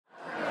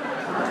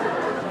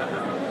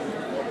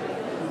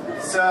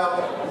So,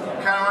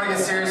 kind of want to get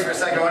serious for a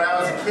second. When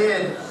I was a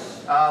kid,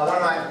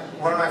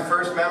 one of my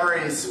first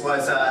memories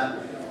was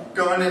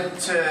going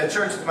to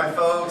church with my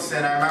folks,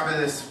 and I remember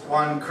this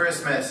one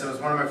Christmas. It was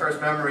one of my first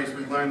memories.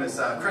 We learned this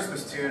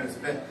Christmas tune. It's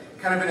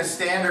kind of been a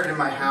standard in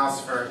my house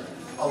for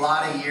a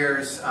lot of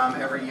years.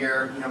 Every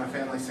year, my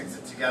family sings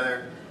it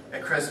together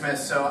at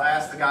Christmas. So I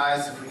asked the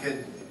guys if we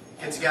could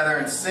get together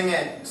and sing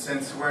it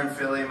since we're in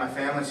Philly and my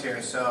family's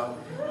here. So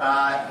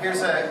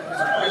here's a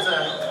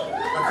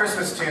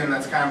Christmas tune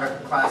that's kind of a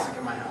classic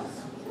in my house.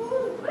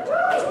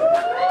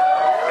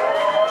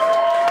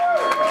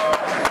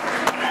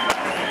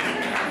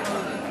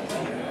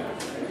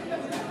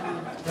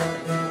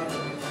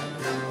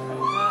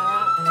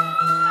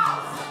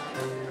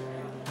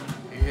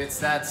 It's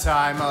that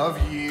time of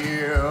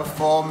year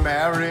for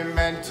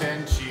merriment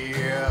and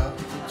cheer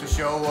to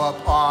show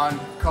up on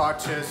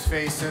Carter's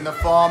face in the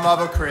form of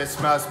a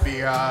Christmas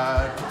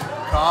beard.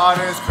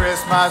 Carter's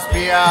Christmas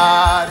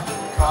beard,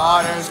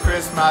 Carter's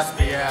Christmas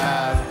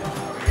beard.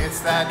 It's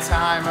that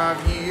time of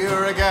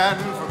year again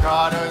for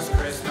Carter's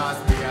Christmas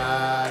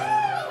beard.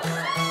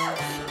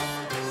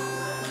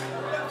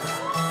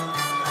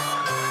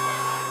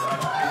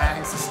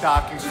 Hangs the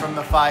stockings from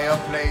the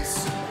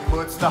fireplace,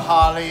 puts the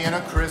holly in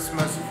a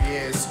Christmas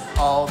face,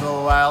 all the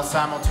while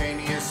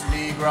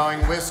simultaneously growing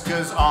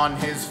whiskers on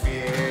his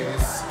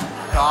face.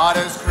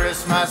 Carter's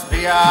Christmas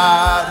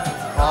beard,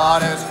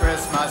 Carter's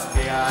Christmas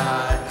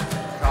beard.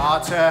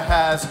 Carter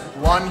has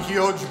one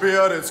huge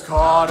beard, it's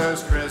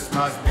Carter's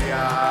Christmas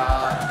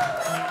beard.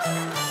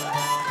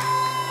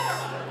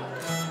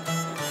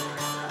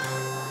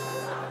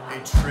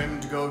 A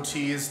trimmed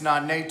goatee is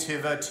not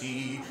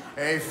nativity,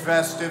 a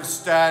festive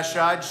stash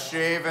I'd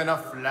shave in a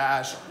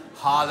flash.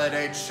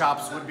 Holiday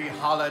chops would be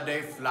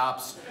holiday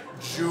flops.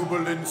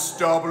 Jubilant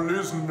stubble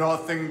is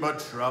nothing but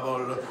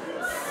trouble.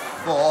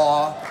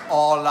 For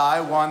all I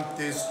want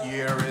this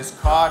year is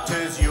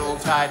Carter's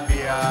Yuletide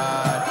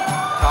beard.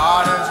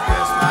 Carter's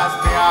Christmas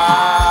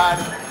beard.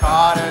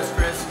 Carter's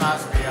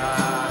Christmas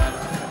beard.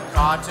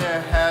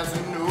 Carter has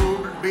a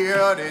new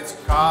beard. It's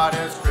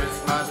Carter's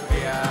Christmas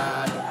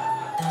beard.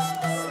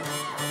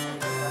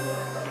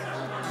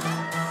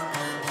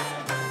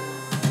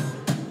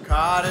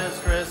 Carter's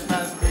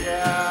Christmas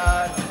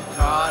beard,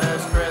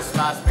 Carter's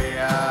Christmas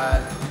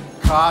beard.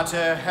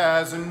 Carter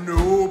has a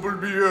noble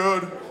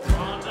beard.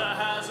 Carter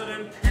has an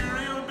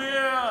imperial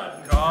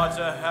beard.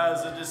 Carter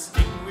has a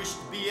distinguished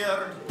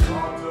beard.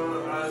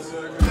 Carter has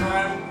a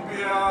grand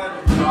beard.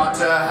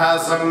 Carter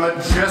has a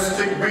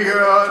majestic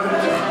beard.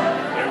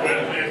 It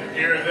will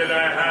appear that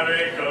I have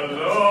a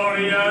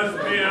glorious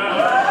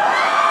beard.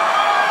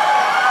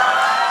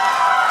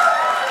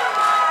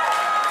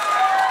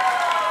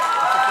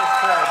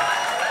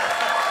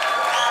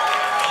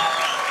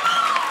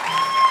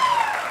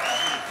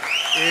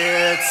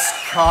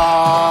 It's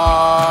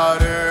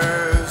Carter's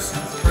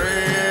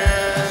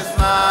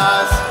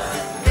Christmas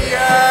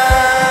beard.